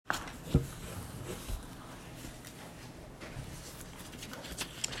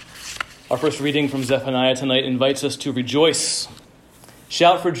Our first reading from Zephaniah tonight invites us to rejoice.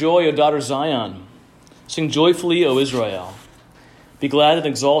 Shout for joy, O daughter Zion. Sing joyfully, O Israel. Be glad and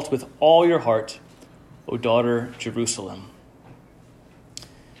exult with all your heart, O daughter Jerusalem.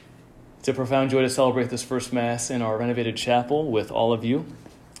 It's a profound joy to celebrate this first Mass in our renovated chapel with all of you.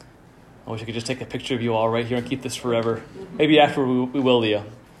 I wish I could just take a picture of you all right here and keep this forever. Maybe after we will, Leah.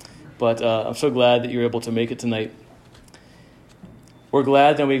 But I'm so glad that you're able to make it tonight. We're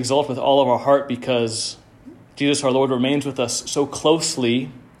glad that we exult with all of our heart because Jesus our Lord remains with us so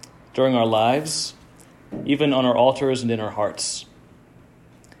closely during our lives, even on our altars and in our hearts.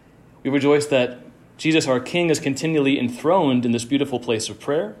 We rejoice that Jesus our King is continually enthroned in this beautiful place of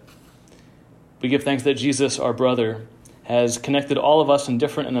prayer. We give thanks that Jesus our brother has connected all of us in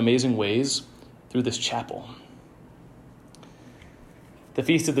different and amazing ways through this chapel. The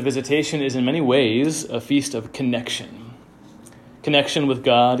Feast of the Visitation is in many ways a feast of connection. Connection with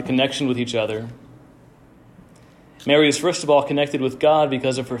God, connection with each other. Mary is first of all connected with God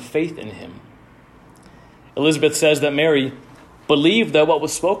because of her faith in him. Elizabeth says that Mary believed that what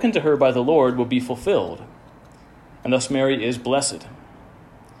was spoken to her by the Lord would be fulfilled, and thus Mary is blessed.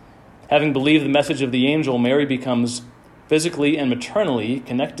 Having believed the message of the angel, Mary becomes physically and maternally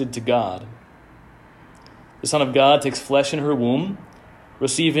connected to God. The Son of God takes flesh in her womb,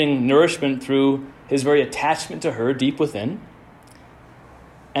 receiving nourishment through his very attachment to her deep within,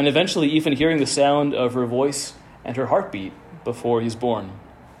 and eventually even hearing the sound of her voice and her heartbeat before he's born.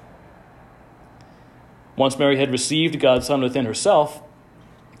 Once Mary had received God's Son within herself,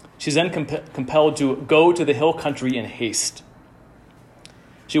 she's then compelled to go to the hill country in haste.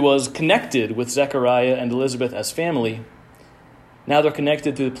 She was connected with Zechariah and Elizabeth as family. Now they're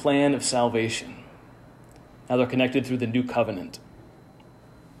connected through the plan of salvation. Now they're connected through the new covenant.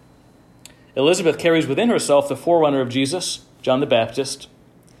 Elizabeth carries within herself the forerunner of Jesus, John the Baptist.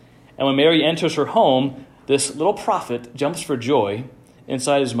 And when Mary enters her home, this little prophet jumps for joy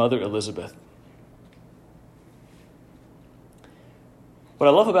inside his mother Elizabeth. What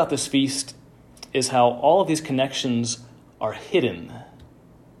I love about this feast is how all of these connections are hidden.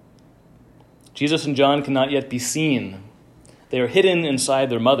 Jesus and John cannot yet be seen. They are hidden inside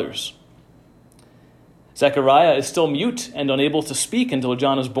their mothers. Zechariah is still mute and unable to speak until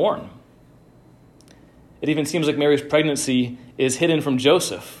John is born. It even seems like Mary's pregnancy is hidden from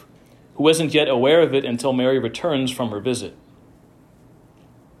Joseph, who isn't yet aware of it until Mary returns from her visit.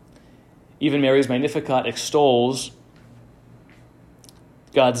 Even Mary's Magnificat extols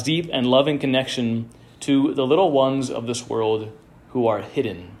God's deep and loving connection to the little ones of this world who are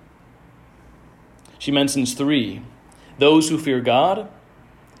hidden. She mentions three: those who fear God,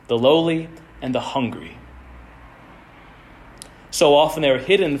 the lowly, and the hungry. So often they are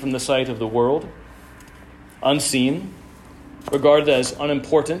hidden from the sight of the world, unseen, regarded as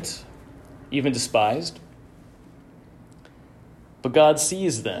unimportant, even despised. But God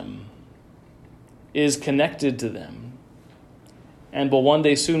sees them, is connected to them, and will one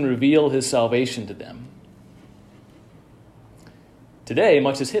day soon reveal his salvation to them. Today,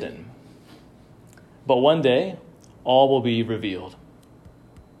 much is hidden, but one day, all will be revealed.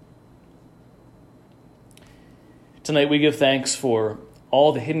 Tonight, we give thanks for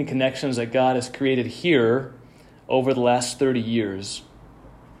all the hidden connections that God has created here over the last 30 years.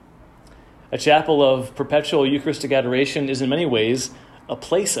 A chapel of perpetual Eucharistic adoration is in many ways a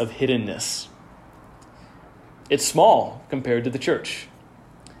place of hiddenness. It's small compared to the church.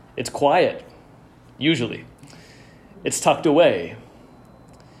 It's quiet, usually. It's tucked away.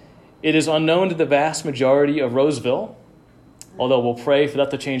 It is unknown to the vast majority of Roseville, although we'll pray for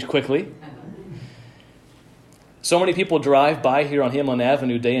that to change quickly. So many people drive by here on Hamlin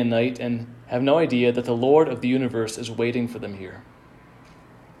Avenue day and night and have no idea that the Lord of the universe is waiting for them here.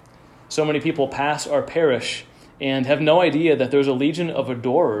 So many people pass our parish and have no idea that there's a legion of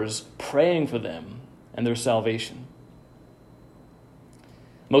adorers praying for them and their salvation.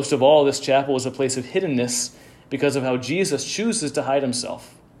 Most of all, this chapel is a place of hiddenness because of how Jesus chooses to hide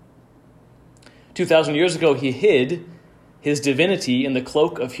himself. 2,000 years ago, he hid his divinity in the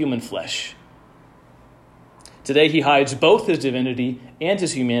cloak of human flesh. Today, he hides both his divinity and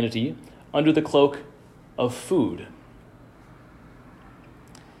his humanity under the cloak of food.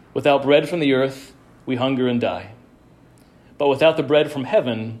 Without bread from the earth, we hunger and die. But without the bread from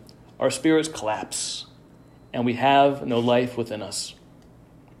heaven, our spirits collapse, and we have no life within us.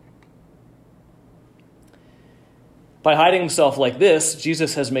 By hiding himself like this,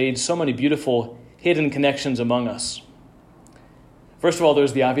 Jesus has made so many beautiful hidden connections among us. First of all,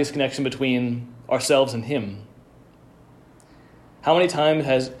 there's the obvious connection between ourselves and him. How many times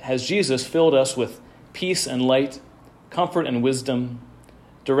has Jesus filled us with peace and light, comfort and wisdom,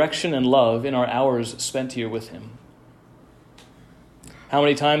 direction, and love in our hours spent here with him? How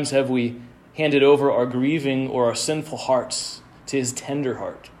many times have we handed over our grieving or our sinful hearts to his tender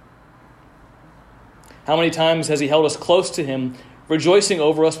heart? How many times has he held us close to him, rejoicing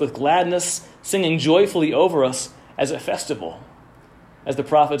over us with gladness, singing joyfully over us as a festival, as the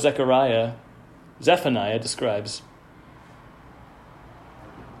prophet Zephaniah describes?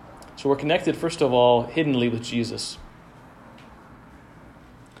 So we're connected, first of all, hiddenly with Jesus.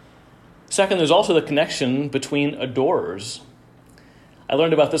 Second, there's also the connection between adorers. I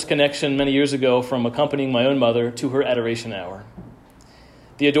learned about this connection many years ago from accompanying my own mother to her adoration hour.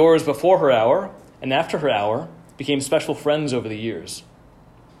 The adorers before her hour and after her hour became special friends over the years.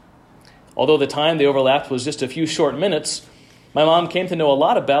 Although the time they overlapped was just a few short minutes, my mom came to know a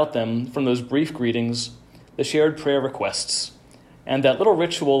lot about them from those brief greetings, the shared prayer requests, and that little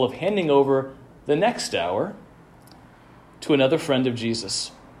ritual of handing over the next hour to another friend of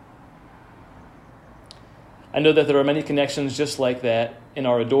Jesus. I know that there are many connections just like that in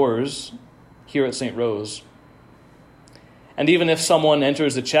our adorers here at St. Rose. And even if someone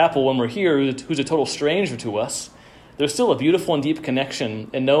enters the chapel when we're here who's a total stranger to us, there's still a beautiful and deep connection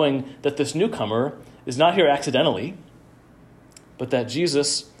in knowing that this newcomer is not here accidentally, but that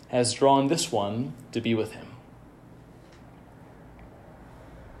Jesus has drawn this one to be with him.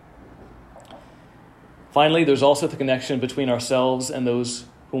 Finally, there's also the connection between ourselves and those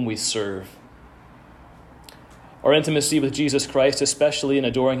whom we serve. Our intimacy with Jesus Christ, especially in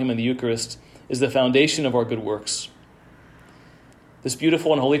adoring him in the Eucharist, is the foundation of our good works. This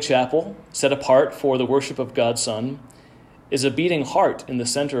beautiful and holy chapel, set apart for the worship of God's Son, is a beating heart in the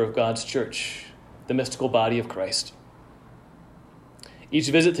center of God's church, the mystical body of Christ. Each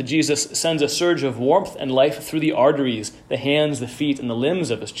visit to Jesus sends a surge of warmth and life through the arteries, the hands, the feet, and the limbs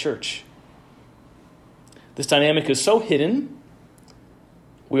of his church. This dynamic is so hidden,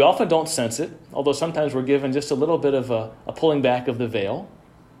 we often don't sense it, although sometimes we're given just a little bit of a pulling back of the veil.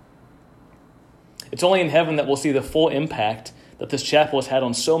 It's only in heaven that we'll see the full impact that this chapel has had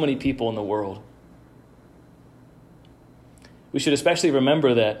on so many people in the world. We should especially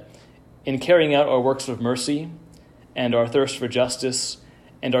remember that in carrying out our works of mercy and our thirst for justice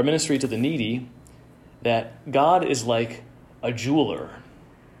and our ministry to the needy, that God is like a jeweler.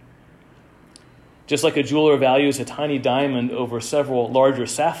 Just like a jeweler values a tiny diamond over several larger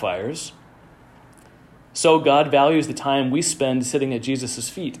sapphires, so God values the time we spend sitting at Jesus'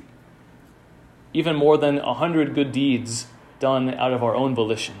 feet, even more than 100 good deeds done out of our own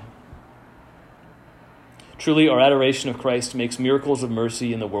volition. Truly, our adoration of Christ makes miracles of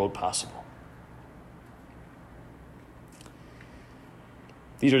mercy in the world possible.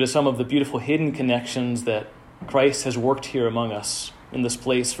 These are just some of the beautiful hidden connections that Christ has worked here among us in this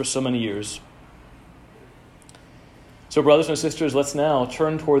place for so many years. So, brothers and sisters, let's now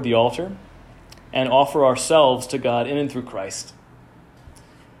turn toward the altar and offer ourselves to God in and through Christ.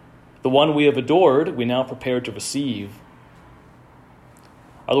 The one we have adored, we now prepare to receive.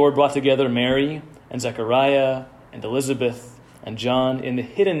 Our Lord brought together Mary and Zechariah and Elizabeth and John in the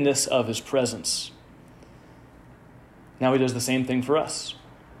hiddenness of his presence. Now he does the same thing for us.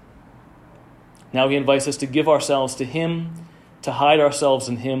 Now he invites us to give ourselves to him, to hide ourselves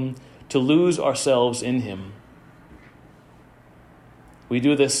in him, to lose ourselves in him. We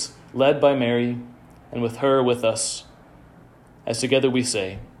do this led by Mary and with her with us, as together we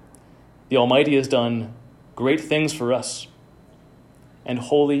say, "The Almighty has done great things for us, and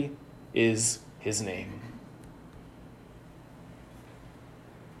holy is his name."